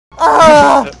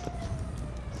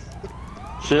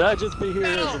Should I just be here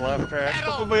as a left track?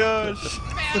 Oh my gosh!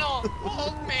 Metal!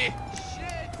 Hold me!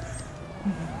 Shit!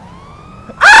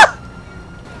 Ah!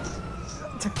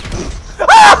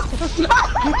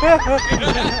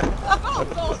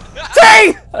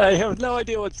 T! I have no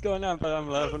idea what's going on, but I'm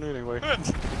laughing anyway.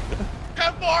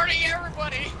 Good morning,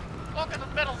 everybody! Welcome to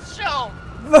Metal Show!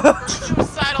 Where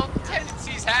suicidal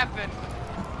tendencies happen.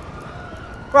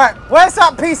 Right, where's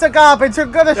that piece of garbage?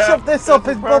 I'm gonna shove this up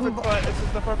his bum. This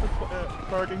is the perfect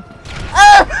parking.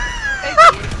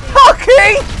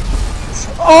 Hockey!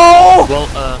 Oh!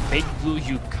 Well, Baby Blue,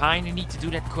 you kinda need to do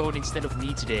that code instead of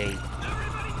me today.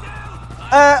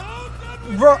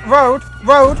 Road.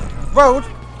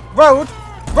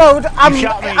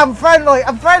 I'm friendly.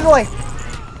 I'm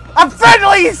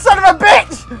friendly, you son of a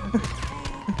bitch!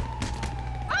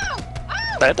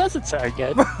 That doesn't sound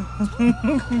good.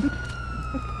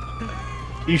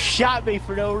 You shot me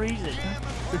for no reason.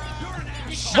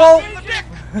 You shot me in the dick!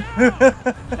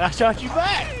 I shot you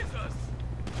back.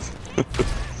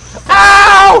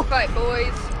 Ow! Fight,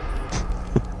 boys.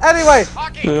 Anyway.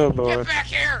 Hockey, Oh, boy. get back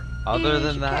here! Other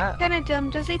than that, Kinda dumb.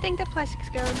 Does he think the plastic's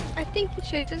gone? I think he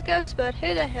shoots his ghost, but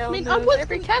who the hell I mean, knows?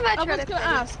 Every time I try to gonna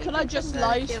ask, can I just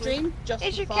live stream just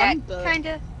Is for your fun? cat But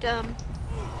kinda dumb?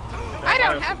 I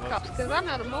don't have cops because I'm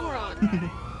not a moron.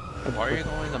 why are you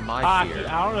going to my I tier?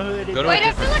 don't know who it is. Go to Wait, a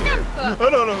I feel like I'm fucked. I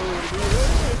don't know who it is.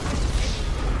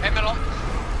 Hey, Metal.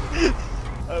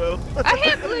 Hello. I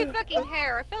have blue fucking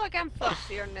hair. I feel like I'm fucked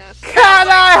here now. Can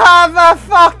I have a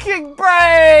fucking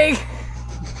break?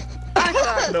 I'm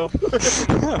sorry. No.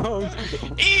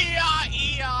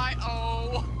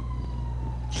 E-I-E-I-O!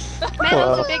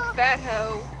 Metal's a big fat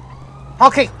hoe.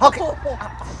 Hockey.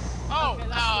 Oh,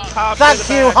 Thank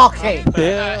you, Hockey.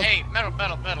 Yeah. hey, Metal. I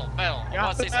Yeah,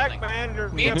 want to say back, something. man. You're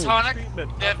Me and Tonic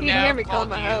have You hear now me call called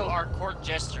my you hoe. our court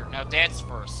jester. Now dance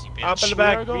first, you Up in bitch. the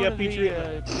back, We are going VIP to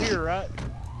treatment. tier, right?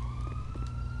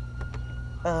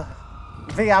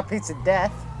 VIP to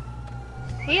death.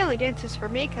 He only dances for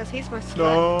me because he's my slut.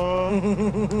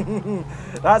 No.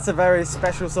 That's a very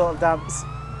special sort of dance.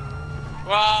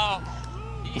 Wow.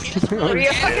 He doesn't really Are you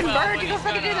a dance fucking well bird? when You gonna he's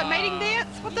fucking do got, the mating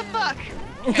dance? What the fuck?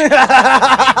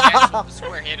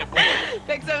 Square-headed boy.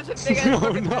 Big Zo's a big ass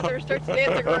fucking feather starts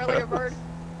dancing earlier, bird.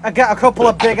 I get a couple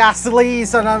of big ass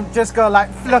leaves and I'm just going like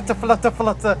flutter.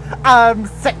 I'm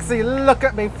sexy, look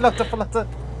at me, flutter.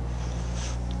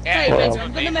 Yeah, hey, that's baby, what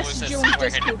I'm Babe gonna was, message a you on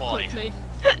square-headed Discord boy. quickly.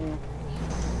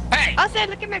 Hey! Also,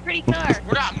 look at my pretty car.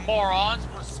 We're not morons,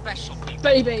 we're special people,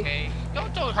 Baby. okay?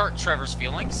 Don't hurt Trevor's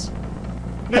feelings.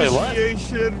 Hey, what?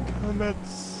 Initiation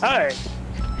comments. Hey.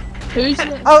 Who's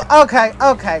it? Oh, okay.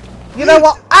 You know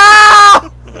what? Ah!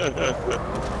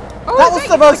 Oh, That was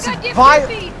the most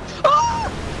violent.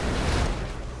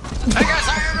 Hey guys,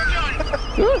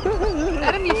 how you doing?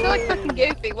 Adam, you feel like fucking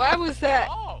Goofy. Why was that?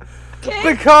 Oh! King?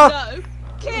 Because- No.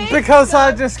 King? Because no.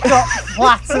 I just got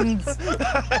flattened. Have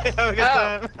a good Oh.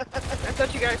 time. I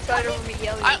thought you got excited when we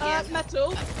yelling again. Metal.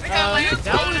 We got Lance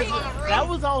on the roof. That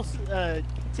was all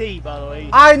T, by the way.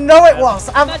 I know it was.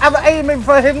 I'm aiming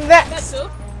for him next.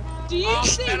 Metal. Do you Oh,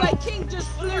 see Metal. where King just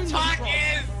flew We're me talking from?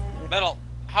 is... Metal,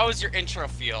 how does your intro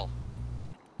feel?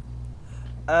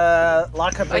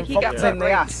 Like I've Like been he got fucked in the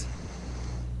raped. ass.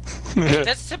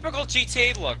 That's typical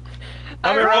GTA look.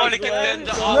 I We're really going to get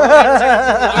into all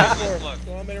look.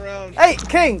 Coming around. Hey,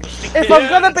 King, if I'm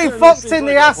gonna be fucked in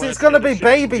the ass, it's gonna be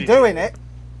Baby doing it.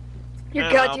 You're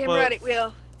Yeah, goddamn but- right, it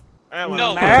will.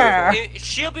 No, Nah.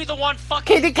 she'll be the one fucking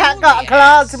Kitty cat doing got the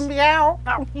claws ass. and meow.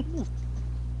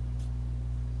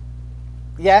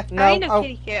 Yeah, no. I ain't no Oh.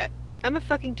 kitty cat. I'm a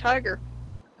fucking tiger.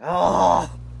 Oh.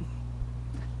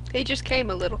 He just came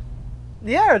a little.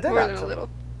 Yeah, I did More than a actually. little.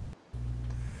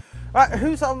 Right,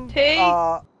 who's on? T.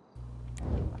 Oh,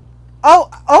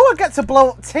 I get to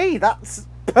blow up T. That's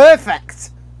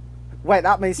perfect. Wait,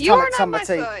 that means You Tonic's aren't on on my my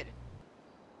team. side.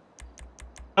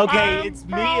 Okay, it's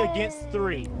me against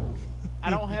 3. I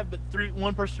don't have but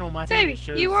one person on my team. Baby, that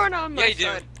shows. you aren't on Yeah, my you do.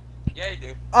 side. Yeah, you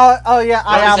do. Oh yeah,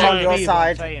 I am Sorry, on your me, side.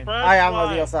 I'm saying. I am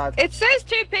on your side. It says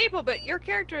 2 people, but your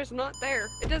character is not there.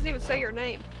 It doesn't even say your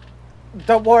name.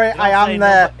 Don't worry, It don't I say am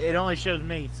there. It only shows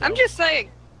me. So. I'm just saying.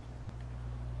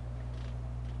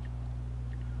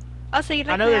 I'll see you I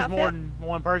like know my there's outfit. more than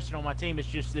one person on my team. It's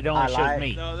just it I only shows lied.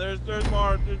 me. Oh, No, there's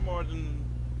more than.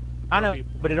 I know,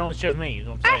 but it only shows me. Is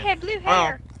what I'm I saying. had blue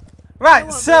hair.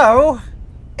 Right, so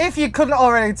if you couldn't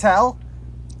already tell,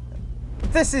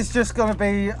 this is just going to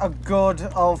be a good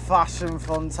old-fashioned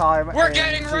fun time. We're in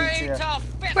getting ready GTA. to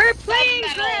fit We're some playing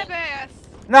metal. grab ass.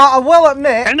 Now, I will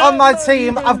admit, And on my I'm not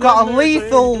team, even I've got a on the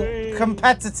lethal same team.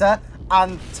 competitor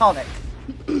and Tonic.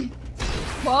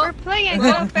 We're playing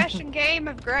an old-fashioned game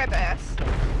of grab ass.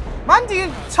 Mind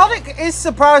you, Tonic is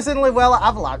surprisingly well at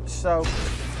Avalanche, so...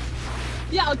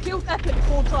 Yeah, I killed Epic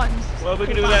 4 times. Well, we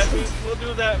can do that. We'll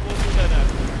do that. We'll do that now.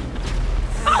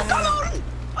 Oh, come on!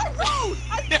 I rolled!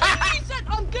 I literally said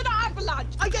I'm good at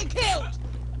Avalanche. I get killed.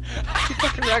 You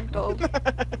fucking ragdoll.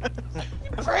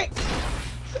 You prick!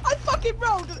 I fucking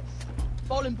rolled.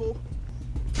 Bowling ball.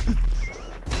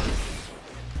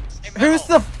 Hey,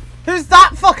 Metal, Who's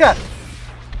that fucker?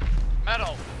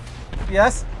 Metal.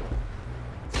 Yes?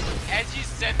 As you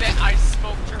said that, I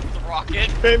smoked her with a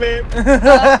rocket. Hey, man.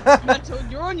 Metal,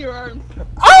 you're on your own.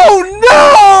 Oh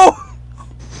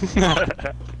no!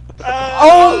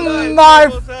 Oh no. my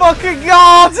fucking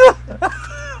god!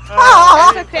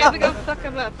 It's okay, we go fuck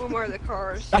him up when we're in the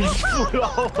cars. I just flew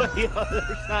all the way on the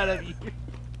other side of you.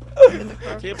 In the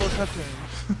car. Table touching.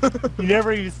 You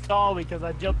never even saw me because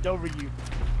I jumped over you.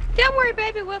 Don't worry,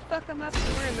 baby, we'll fuck him up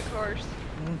when we're in the cars.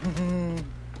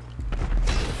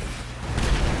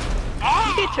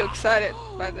 You get too excited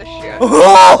by this shit.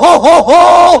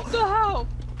 What the hell?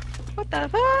 What the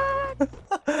fuck?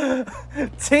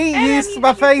 T Adam, used you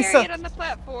my did your face. period on the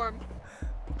platform.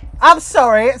 I'm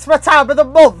sorry, it's my time of the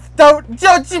month. Don't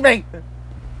judge me.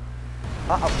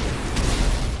 Uh-oh.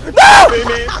 No!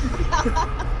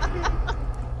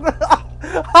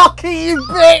 Hockey, you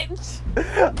bitch!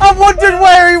 I wondered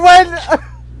where he went.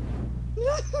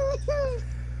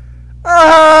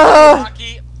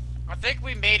 Rocky, I think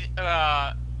we made,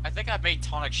 I think I made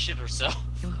Tonic shit herself.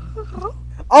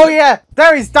 Oh yeah,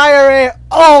 there is diarrhea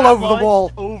all over the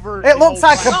wall. Over It looks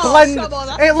like a Oh, blend. come on,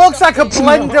 that's It looks like a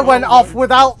disgusting. blender went off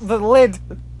without the lid.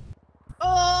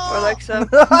 Oh, Or like some.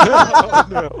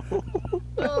 oh.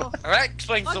 That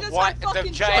explains I the just what had the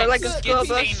fucking giant like a skin club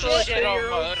stain of shit on shit. the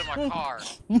hood of my car.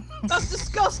 That's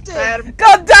disgusting. Adam.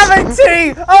 God damn it,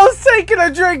 T! I was taking a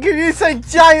drink and you said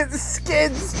giant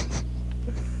skids.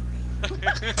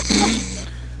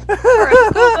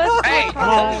 Hey, Come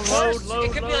on, worse, load,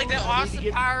 it could be load, like that load. I need to Austin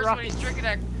get Powers when he's rockets. drinking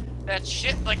that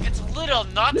shit. Like it's a little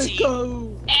Let's nutty. go.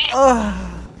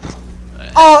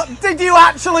 Oh, did you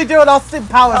actually do an Austin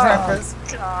Powers reference?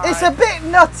 It's a bit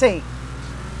nutty.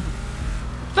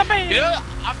 You know,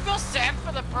 I feel sad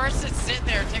for the person sitting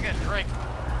there taking a drink.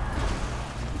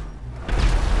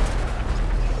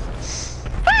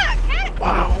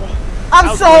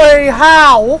 I'm sorry,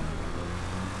 how?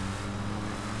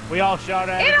 We all shot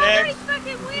at It it. already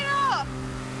fucking went off!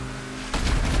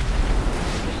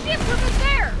 The ship wasn't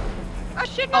there! I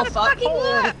shouldn't have fuck. fucking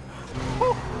left!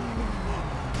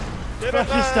 I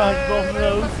just dodged both of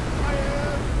those.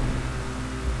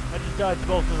 I just dodged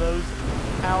both of those.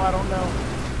 How? I don't know.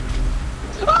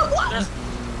 Oh, what?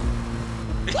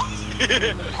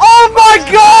 Oh my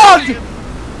god!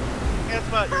 Guess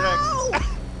what? You're next.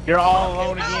 You're all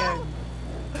alone again.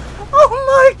 Oh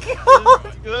my god!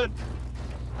 It's good.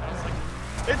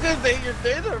 It didn't ain't your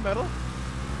day there, Metal.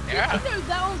 Yeah. You know,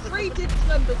 they're on 3 digit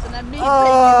numbers and then me and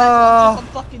Oh. Metal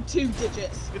just on fucking 2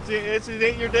 digits. It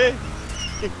ain't your day.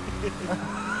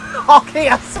 Hockey,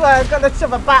 I swear I'm gonna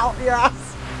shove a bat up your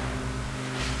ass.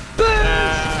 Nah,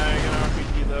 I'm gonna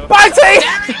RPG though. Bye, T!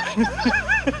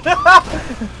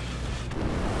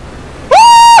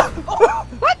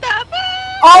 What the fuck?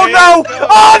 Oh no!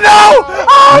 Oh no!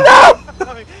 Oh no!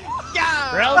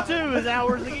 Round 2 is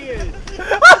ours again.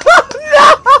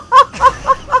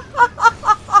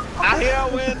 I hear I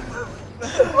win.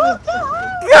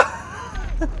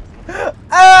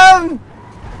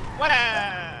 What?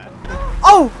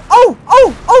 Oh!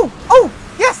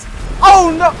 Yes!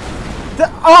 Oh no!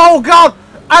 Oh god!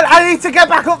 I need to get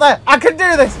back up there! I can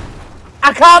do this!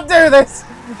 I can't do this!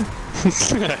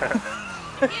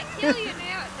 I can't kill you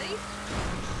now, at least.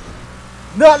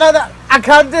 No! I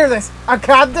can't do this! I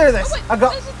can't do this! Oh wait, I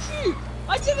got. there's a tube.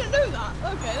 I didn't know that.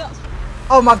 Okay, that's...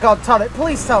 Oh my god, Tonic,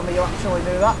 please tell me you actually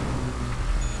knew that.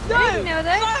 No! I didn't know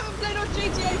that. I haven't played on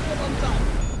GTA for a long time.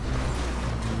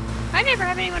 I never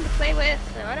have anyone to play with,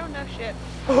 so I don't know shit.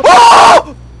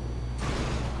 Oh!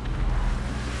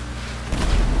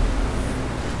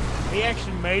 He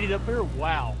actually made it up here.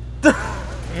 Wow.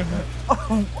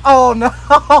 Oh no!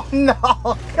 Oh no!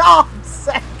 God's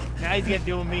sake! Now he's gonna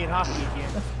deal with me in hockey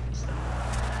again.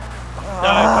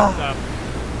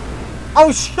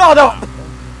 Oh, shut up!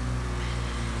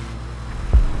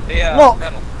 Yeah. Look,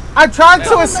 Metal. I'm trying to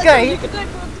Metal, You escape. can take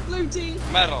one of the blue team.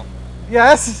 Metal.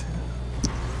 Yes.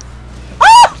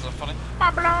 Ah! Is that funny?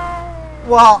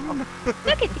 What?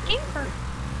 Look at the camper.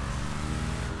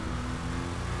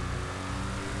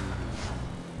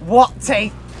 What,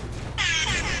 T?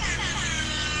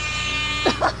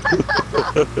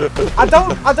 I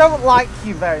don't like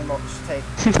you very much, T. I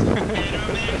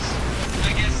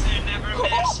guess they never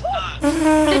miss.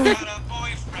 Got a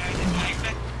boyfriend.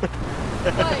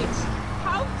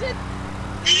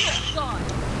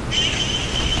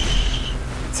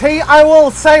 T, I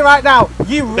will say right now,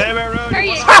 you. Damn it, Road. There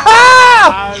you go.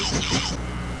 Ha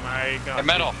My God. Hey,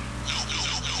 metal.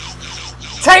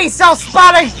 T, stop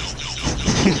spotting!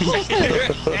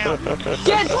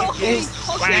 Get Hockey! Wow.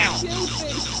 Hockey, shield me!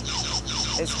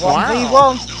 It's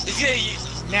 1v1. He's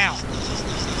gonna. Now.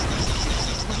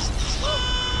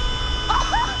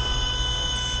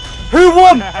 Who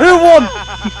won? Who won?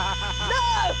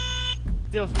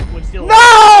 Still.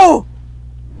 No!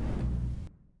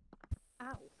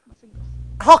 Ow, my finger.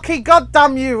 Hockey,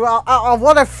 goddamn you! I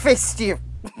want to fist you.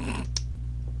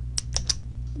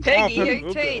 Peggy,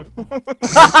 you cheat. You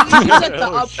said that.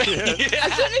 Oh, shit.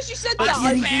 As soon as you said that,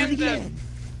 I Man, did it.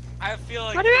 I feel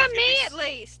like. What about me at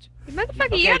least? You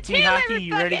motherfucker, you Okay, got T two Hockey, every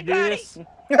you ready to fucking do body. this?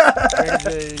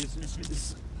 Ready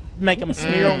to make them a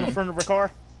smear on the front of her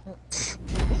car?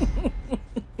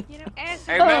 You know, ass is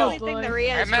Hey, the Mel. only thing there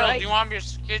Hey, is, metal. right? Do you want me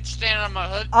to stand on my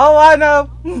hood? Oh, I know.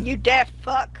 You deaf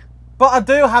fuck. But I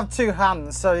do have 2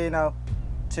 hands, so you know,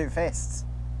 2 fists.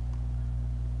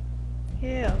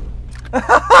 Yeah.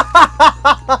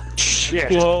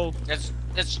 Shit. Whoa.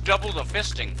 It's double the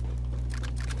fisting.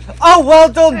 Oh, well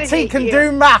done. I T hate can you.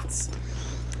 do maths.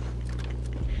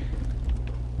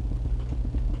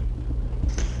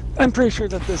 I'm pretty sure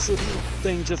that this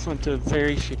thing just went to a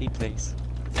very shitty place.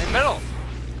 Hey, metal.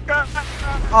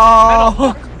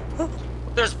 Oh.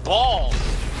 There's balls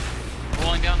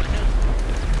rolling down the hill.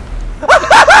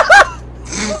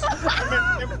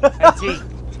 Hey,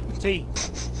 T.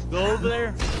 Go over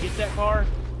there, get that car.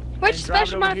 Which and drive it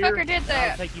special over here, motherfucker did and I'll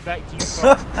that? take you back to your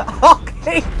car.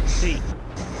 Hockey. T,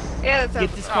 Yeah, that's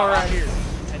get this car right here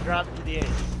and drive it to the edge.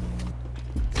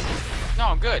 No,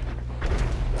 I'm good.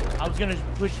 I was gonna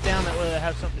push it down that way to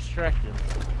have something distracted.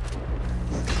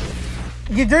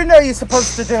 You do know you're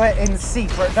supposed to do it in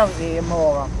secret, don't you, you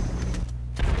moron?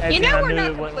 As You in know I we're knew not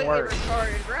it wouldn't completely work.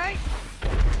 retarded, right?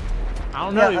 I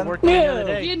don't know, Yeah, it worked the other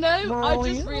day. You know, I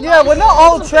just realised. Yeah, we're not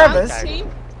all it's a vamp Trevors.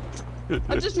 team.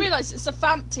 I just realised it's a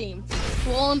vamp team.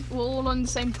 We're all on the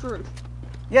same crew.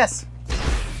 Yes.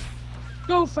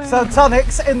 Go fam. So,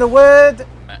 Tonics, in the word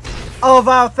of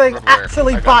our thing, Roadwear,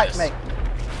 actually I got bite this. me.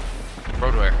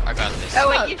 Roadwear, I got this. Oh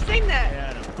wait, you've seen that?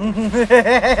 Yeah, I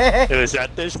know. It was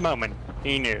at this moment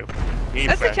he knew. He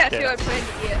That's the fucked tattoo I up. planned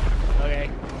to get. Okay.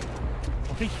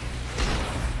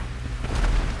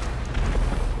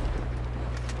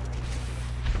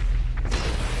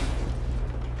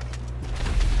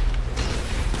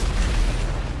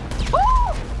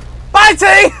 Bye, T!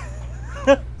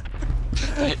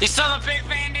 You saw the big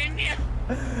man, didn't you?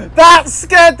 That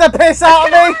scared the piss out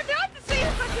of me! Hard not to see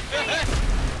a fucking thing.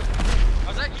 I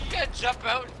was like, you gotta jump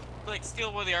out, like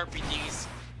steal one of the RPGs.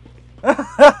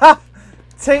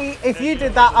 T, if you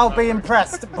did that, I'll be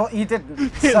impressed, but you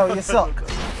didn't, so you suck.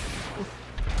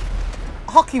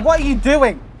 Hockey, what are you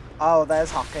doing? Oh,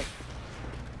 there's Hockey.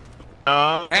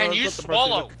 And you that's the person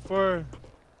swallow. looking For...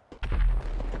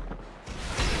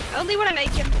 Only when I make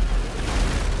him.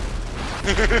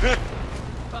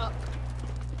 Fuck.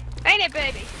 Ain't it,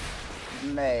 baby?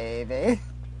 Maybe.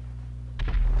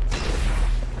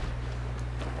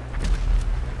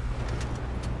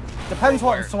 Depends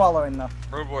what I'm swallowing, though.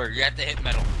 Road warrior, you have to hit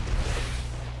metal.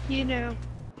 You know.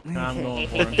 I'm going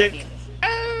for it.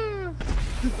 Oh.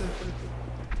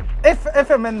 If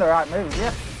I'm in the right mood,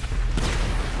 yeah.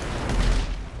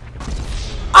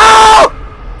 Oh!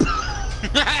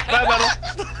 Bye, metal.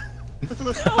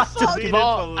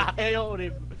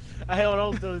 I held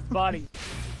on to his body.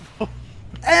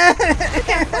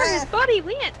 Where his body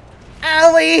went?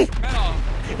 Owie! Metal.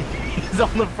 He's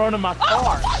on the front of my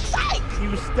car. He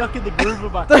was stuck in the groove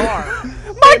of my car.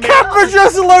 My camera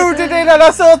just loaded in and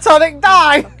I saw Tonic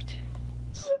die!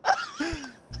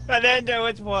 I didn't know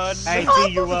which one. Hey, Oh,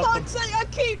 T, you're for welcome. fuck's sake, I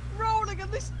keep rolling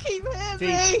and this keep hitting T,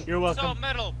 me. you're So welcome.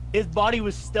 metal. His body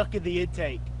was stuck in the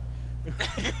intake.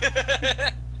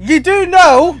 You do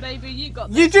know, Baby, you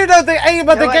got you do know the aim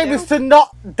of the No, I game do. is to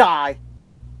not die.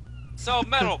 So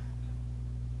metal.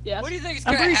 Yes. What do you think is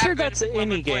I'm gonna pretty sure happen that's when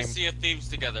any we play game. Sea of Thieves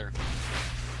together?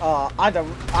 I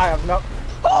have no.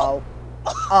 Oh.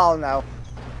 Oh no.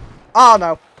 Oh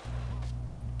no.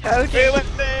 Told We you.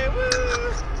 went there, woo!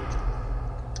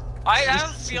 I have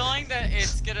a feeling that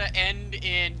it's gonna end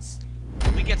in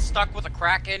we get stuck with a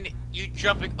kraken, you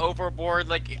jumping overboard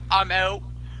like I'm out.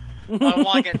 I don't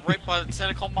want to get raped by the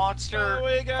tentacle monster. Oh,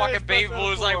 we got Fucking baby stuck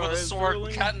blue's like with a overboard, sword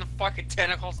really? cutting the fucking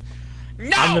tentacles. No!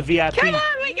 I'm the VIP. Come on,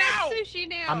 we got No! sushi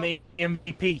now. I'm the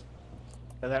MVP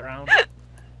of that round.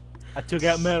 I took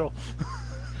out metal.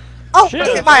 Oh, Shit.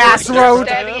 get my ass road.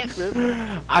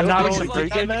 I not Which only is took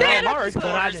like out a metal, bad but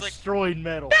I octopus. destroyed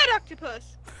metal. Bad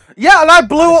octopus. Yeah, and I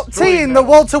blew up T in the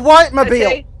Walter White mobile.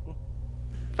 Okay.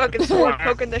 Fucking sword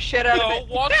poking the shit out of No, it.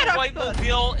 Walter Get up, White bud.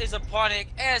 Mobile is a Ponic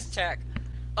Aztec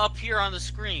up here on the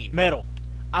screen. Metal.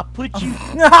 I put you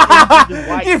into the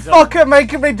white You zone. fucker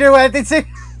making me do editing.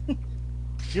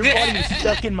 Your body is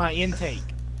stuck in my intake.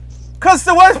 Cause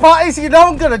the worst part is you know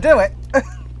I'm gonna do it.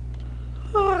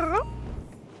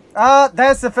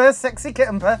 There's the first sexy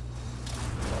kitten pair.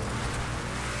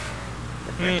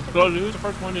 Go lose the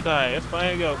first one to die. That's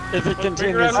fine. Go. If it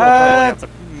continues, we'll out. probably have to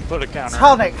put a counter.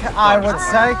 Tonic, I would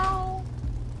say.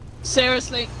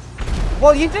 Seriously.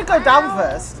 Well, you did go down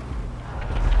first.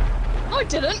 No, I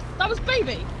didn't. That was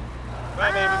baby.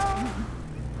 Bye, baby.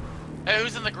 Hey,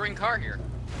 who's in the green car here?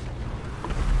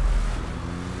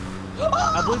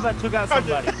 I believe I took out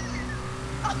somebody.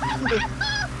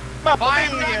 I'm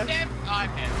not him. I'm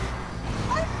him.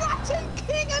 I'm Ratchet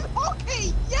King and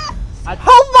Hockey. Yes.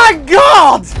 Oh my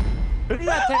god! Who did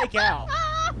I take out?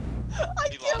 I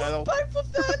killed both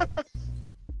of them.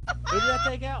 Who did I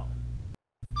take out?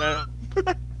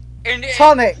 And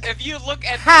Tonic, if you look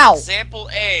at how? the example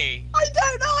A, I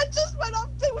don't know. I just went up.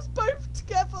 They was both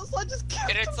together, so I just killed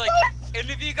and it's them like, both. and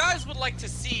if you guys would like to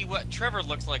see what Trevor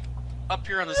looks like up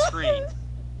here on the screen,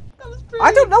 That was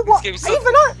I don't know what. Give me Even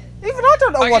some- I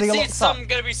don't know I what can he see looks some like.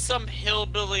 gonna be some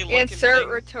hillbilly looking Insert thing.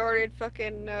 retarded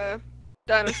fucking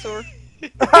dinosaur.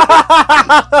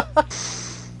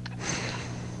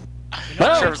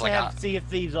 Well, Trevor's I like, have Sea of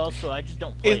Thieves also. I just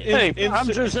don't play it. Hey, I'm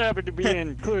just happy to be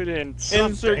included in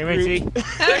Insert something. group.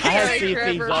 I have Sea of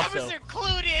Trevor. Thieves I was also.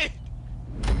 included.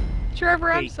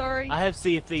 Trevor, I'm Hey, sorry. I have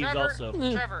Sea of Thieves Trevor, also.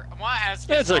 Trevor, I want to ask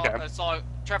you It's a okay.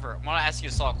 Trevor, I want to ask you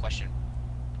a solid question.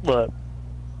 What?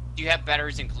 Do you have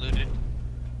batteries included?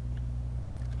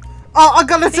 Oh, I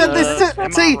gotta send this to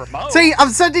am I T. remote? T, I'm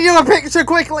sending you a picture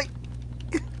quickly.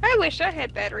 I wish I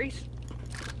had batteries.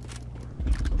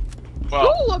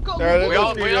 Well, Oh, I got There, we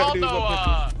all Those are know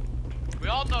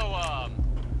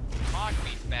Mog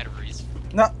needs batteries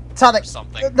No, Tonic. or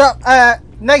something. No,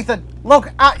 Nathan, look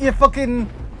at your fucking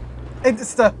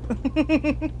Insta.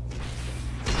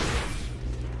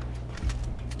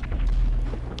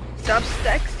 Stop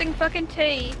texting fucking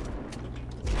T.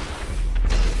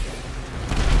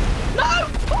 No!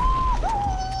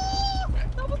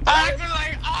 I'm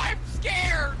like, I'm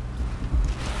scared.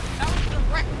 That was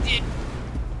directed.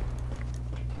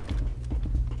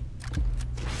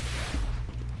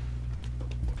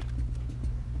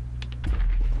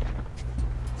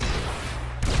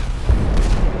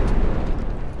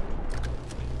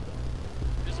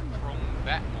 There's a chrome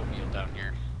Batmobile down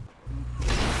here.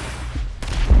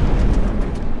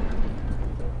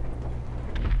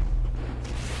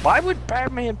 Why would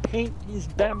Batman paint his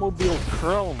Batmobile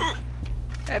chrome?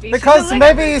 Have you Because seen the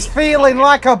maybe he's feeling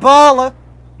like a baller.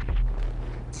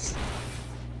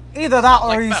 Either that or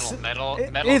Like he's metal's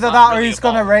either not that or really he's a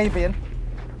gone ball. Arabian.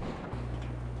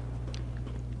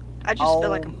 I just feel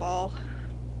like a ball.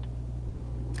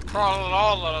 What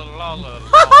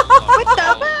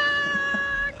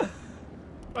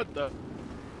What the?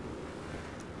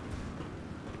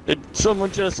 Did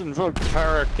someone just invoke the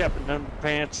power of Captain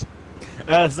Underpants?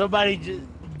 Somebody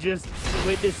just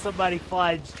witnessed somebody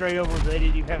flying straight over. They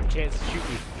didn't even have a chance to shoot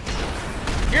me.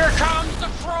 Here comes the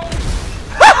crow!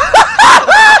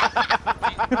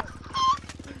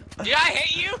 Did I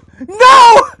hit you?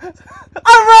 No!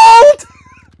 I rolled!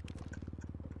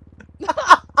 You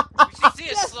should see a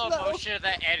Yes, slow no. motion of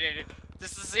that edited.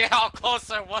 Just to see how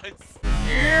close I was.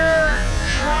 Here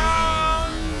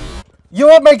comes...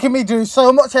 You're making me do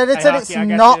so much editing, Hey, it's Hockey, I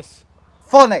got not this.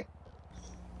 funny.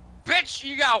 Bitch,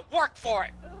 you gotta work for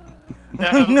it! Yeah,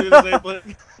 I'll do the same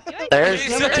thing. There's You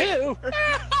number say- two.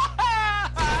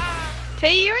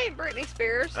 T, you ain't Britney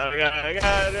Spears. I got it.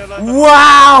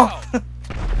 Wow! Oh. Not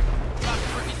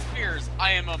Britney Spears,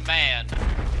 I am a man.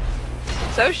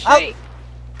 So she.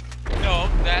 No,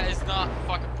 that is not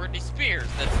fucking Britney Spears.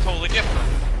 That's totally different.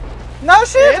 No,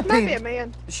 she Yeah, had it a might be a penis.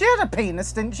 man. She had a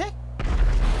penis, didn't she?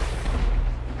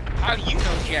 How do you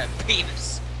know she had a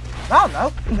penis? I don't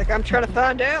know. Like, I'm trying to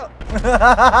find out.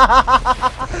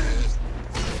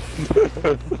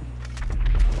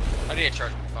 I need to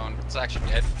charge my phone. It's actually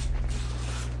dead.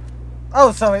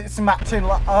 Oh, so it's matching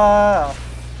like.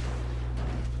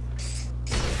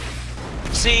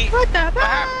 See? What the I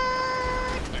fuck?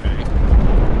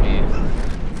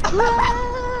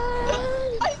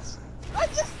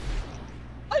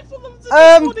 I thought there was a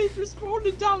body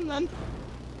respawning down then.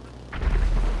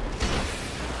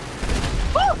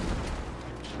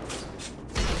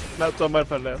 Not so much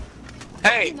for left.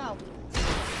 Hey, No.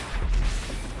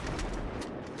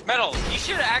 Metal, you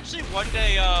should actually one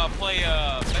day play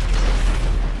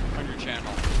Metroid on your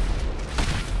channel.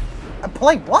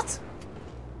 Play what?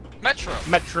 Metro.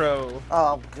 Metro.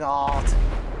 Oh god.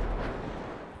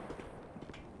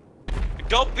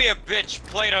 Don't be a bitch.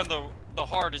 Play it on the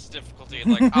hardest difficulty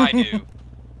like I do.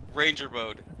 Ranger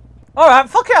mode. Alright,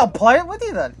 fuck it, I'll play it with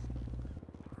you then.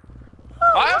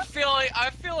 I feel like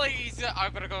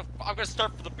I'm gonna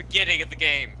start from the beginning of the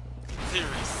game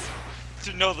series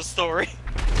to know the story.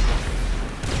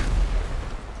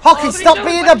 Hockey, but stop he's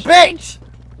being not a strange. bitch!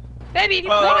 Baby, have you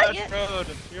Well, played it that's yet? road.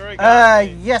 You already got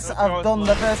it. Yes, Don't I've throw done it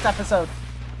the away. first episode.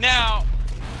 Now,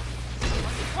 I'm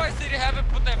surprised they haven't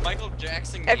put that Michael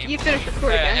Jackson After you game finish on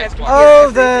recording, I have to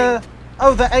Xbox.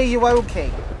 hear The AUO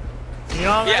key. You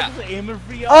know, Yeah. I'm aiming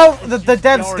for y'all. Oh, it's the just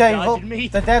y'all devs are gave up. dodging me.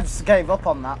 The devs gave up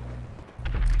on that.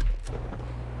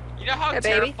 You know how Yeah,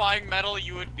 baby. terrifying metal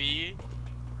you would be?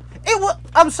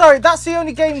 I'm sorry, that's the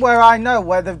only game where I know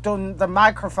where they've done the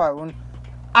microphone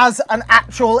as an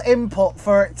actual input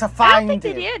for it to I don't find think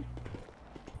you. they did.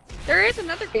 There is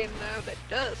another game though that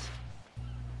does.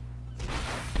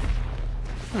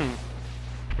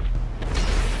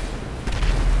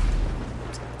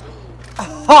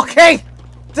 Hockey!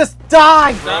 Just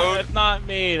die! No, that's not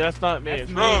me. That's not me.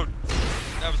 It's Road.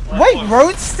 That was Wait, close.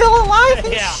 Road's still alive?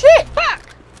 Yeah. Shit! Fuck!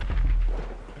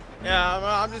 Yeah,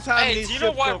 I'm just having Hey, these do you know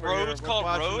ships why over Road here. is We're called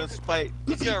watching Road? this fight.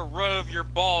 He's gonna rub your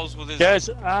balls with his Guys,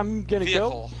 I'm gonna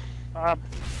vehicle. go.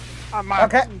 I might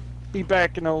Okay. be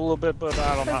back in a little bit, but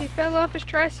I don't Because know. he fell off his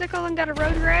tricycle and got a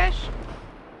road rash.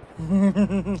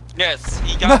 Yes,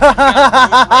 he got road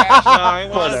rash. No, I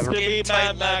want Whatever. to be Skin-tight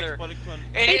Mad Max, leather. but it couldn't.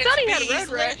 And He it's thought he had me, road he's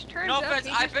rash. like- Turns no out offense,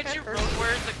 he I just bet you peppered. Road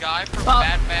Warrior's the guy from Oh.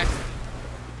 Mad Max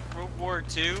World War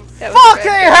II. That was Fucking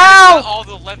bad. hell! Got all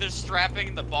the leather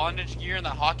strapping, the bondage gear, and the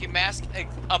hockey mask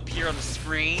up here on the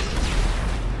screen.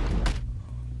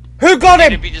 Who got And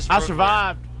it'd him? be just I Road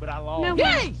survived, but I lost. No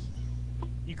Yay!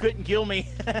 You couldn't kill me.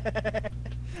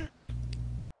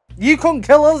 You couldn't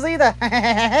kill us either.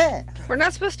 We're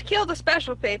not supposed to kill the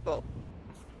special people.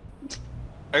 Warrior.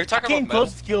 Are you I talking came about metal?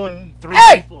 close to killing 3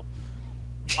 Hey! people.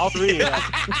 All 3 of them.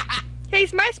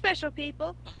 He's my special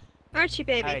people. Aren't you,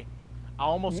 baby? Hey, I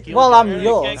almost killed Well, you. I'm Can't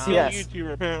yours, kill yes.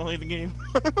 YouTuber, apparently, the game.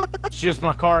 It's just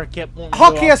my car kept wanting to go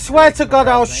Hockey, I off swear the to road God, when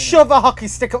I I'll was aiming. shove a hockey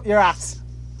stick up your ass.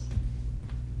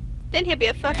 Then he'll be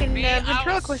a fucking Me,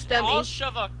 ventriloquist I'll dummy.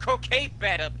 shove a cocaine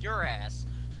bat up your ass.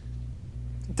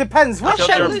 Depends. I'll Which shove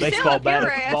Shove a Lucille end, baseball up your bat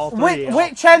ass. at all 3 which, of y'all.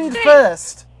 which end Hey.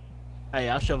 first? Hey,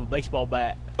 I'll shove a baseball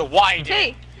bat. The wide.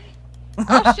 Hey,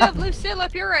 I'll shove Lucille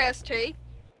up your ass, T.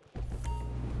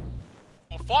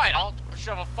 Well, fine, I'll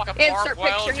shove a fucking Insert barbed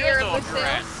wire picture here dildo of up your Lucille.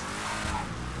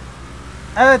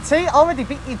 ass. T already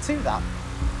beat you to that.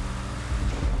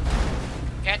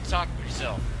 Can't talk for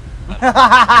yourself.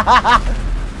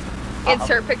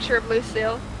 Insert picture of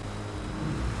Lucille.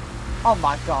 Oh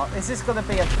my God, is this gonna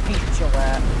be a feature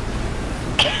where?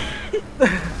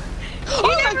 Oh You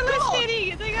my never listen God! to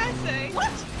anything I say.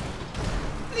 What?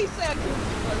 Please say I killed him.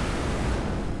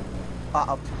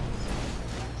 Uh-oh.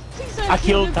 Please say I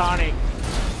killed him. Tonic.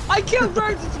 I killed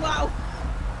Rhodes as well.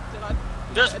 Did I?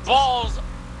 There's balls.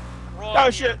 rolling Oh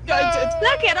here. shit! No, I did.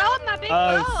 Look at all my big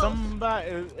balls. Somebody.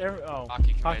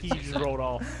 Hockey Hockey commits just rolled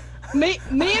off. Me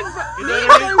and Rose both.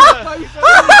 I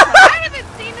haven't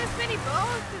seen this many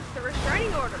balls since the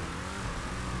restraining order.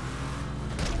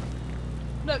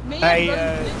 Look, me Hey,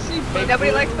 and Rose literally both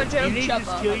Nobody likes my killed joke. You need each to just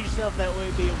other. kill yourself that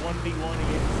way, be a 1v1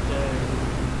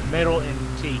 against Metal and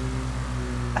T.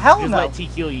 Hell Just no. let T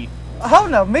kill you. Oh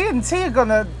no, me and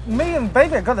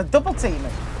Baby are gonna double team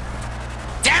it.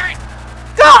 Damn it!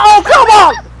 Oh, come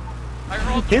on! I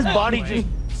rolled the His ball body away.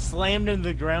 just slammed into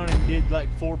the ground and did like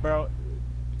 4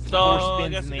 So, I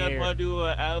spins guess in you the guys air. want to do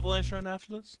an avalanche run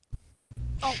after this?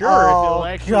 Sure, Oh, if it'll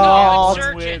actually God. Do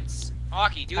happen with... insurgents.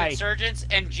 Hockey, do Hey. insurgents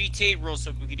and GTA rules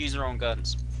so we could use our own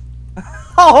guns.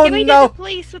 Oh Can we do no! the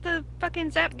police with a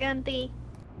fucking zap gun thing?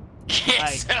 Yeah,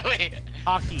 so we...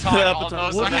 Hockey. Tonic Yeah, almost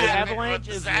but Will had the me avalanche with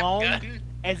the as zap long gun.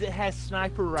 as it has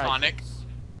sniper rifles? Tonic.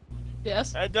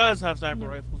 Yes. It does have sniper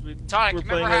rifles. We Tonic, were remember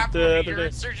playing what it happened the when other your day.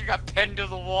 insurgent got pinned to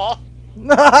the wall? Me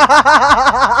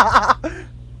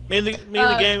and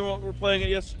the gang were playing it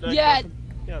yesterday. Yeah,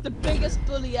 Yeah. the biggest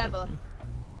bully ever.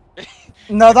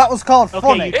 No, that was called Okay,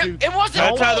 funny. you two It wasn't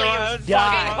That's how bullying, the it was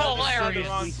die fucking as hilarious.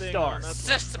 soon as we start.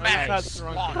 Systematic That's the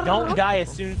wrong slaughter. thing. Don't die as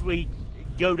soon as we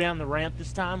go down the ramp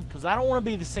this time, because I don't want to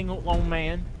be the single lone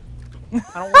man. I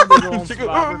don't want to be the lone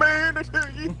survivor. man, I hear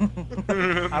you.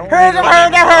 I don't Herder, wanna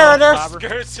be the herder, lone herder. survivor.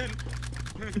 Skirson.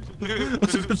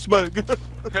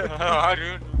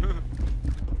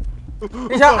 He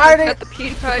said, I Got the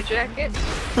PewDiePie jacket.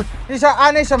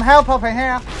 need some help up in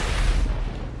here.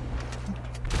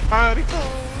 Oh,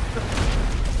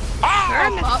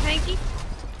 Alright, Mr. Hanky.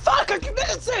 Fuck! I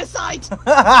committed suicide.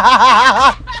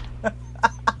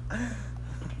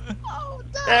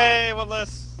 Hey, one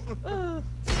less.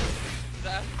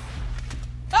 That-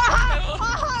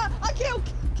 I killed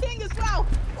King as well.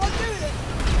 I'm doing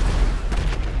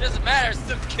it. Doesn't matter,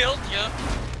 still killed you.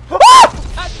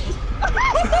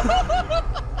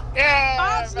 Yeah.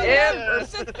 Actually, Yeah, he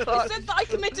said that I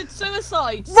committed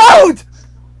suicide. Road!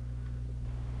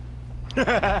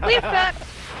 Leave that.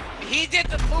 He did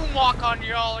the moonwalk on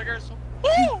y'all.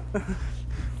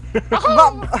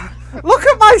 Look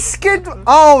at my skin!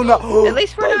 Oh no! At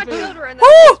least we're not children.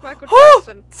 Oh! That's Michael Oh!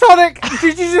 Jackson. Sonic,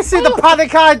 did you just see the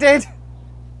panic I did?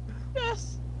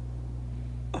 Yes.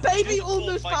 Baby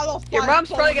almost fell off. Your by a mom's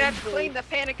probably gonna have to bowling clean the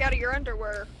panic out of your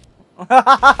underwear.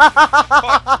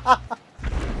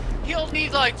 He'll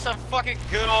need like some fucking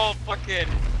good old fucking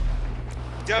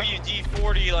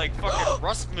WD-40 like fucking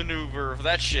rust maneuver for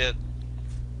that shit.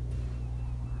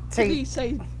 T. Please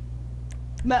say,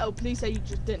 Metal. Please say you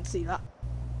just didn't see that.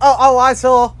 Oh, I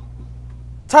saw.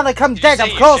 Tonic, I'm Did you dead. say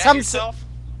Of you course, shat I'm. yourself?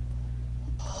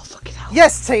 Oh fucking hell.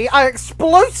 Yes, T. I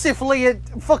explosively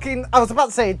fucking. I was about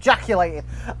to say ejaculated.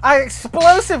 I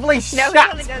explosively No, shat. he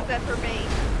only does that for me.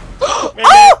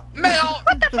 Oh! Mel!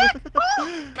 What the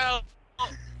fuck? Mel!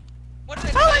 What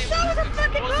did I say? saw the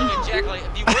fucking Wasn't ejaculate.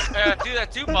 If you do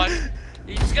that too much,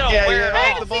 you're just gonna Yeah, wear it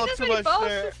yeah, off. the ball too much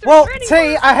there. Well, T,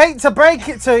 I hate to break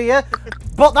it to you,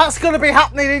 but that's going to be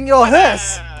happening in your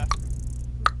hearse.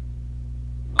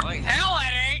 I'm like, hell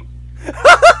it ain't!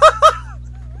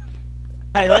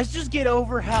 Hey, let's just get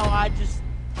over how I just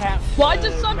tapped Why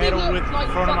does something metal look with like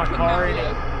the front of my fucking car and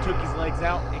Mario? it took his legs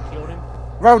out and killed him.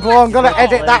 Road War, I'm going to go.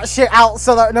 edit that shit out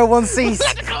so that no one sees.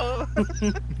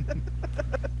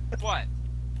 What?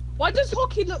 Why does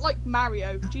Hockey look like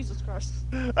Mario? Jesus Christ.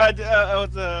 It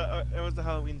was a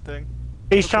Halloween thing.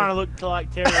 He's trying to look to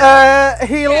like Terry.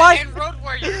 He Yeah, like. in Road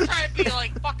Warrior, you're trying to be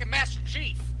like fucking Master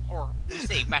Chief. Or you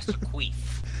say Master Queef.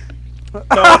 No, it's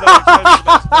trying to be the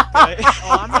best guy.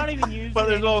 Oh, I'm not even using But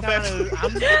there's no any kind offense.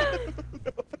 of,